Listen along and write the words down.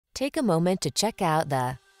Take a moment to check out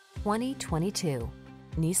the 2022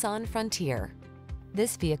 Nissan Frontier.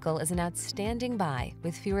 This vehicle is an outstanding buy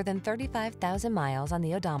with fewer than 35,000 miles on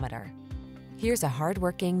the odometer. Here's a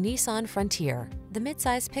hard-working Nissan Frontier, the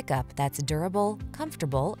midsize pickup that's durable,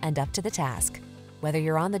 comfortable, and up to the task. Whether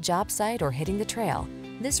you're on the job site or hitting the trail,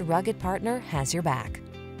 this rugged partner has your back.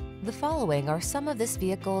 The following are some of this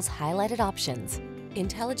vehicle's highlighted options: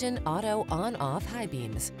 intelligent auto on-off high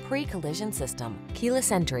beams, pre-collision system,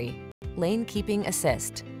 keyless entry, lane keeping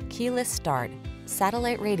assist, keyless start,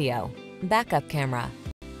 satellite radio, backup camera,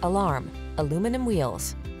 alarm, aluminum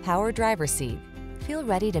wheels, power driver's seat. Feel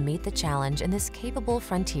ready to meet the challenge in this capable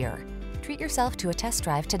Frontier. Treat yourself to a test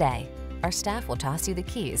drive today. Our staff will toss you the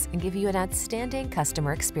keys and give you an outstanding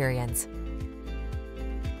customer experience.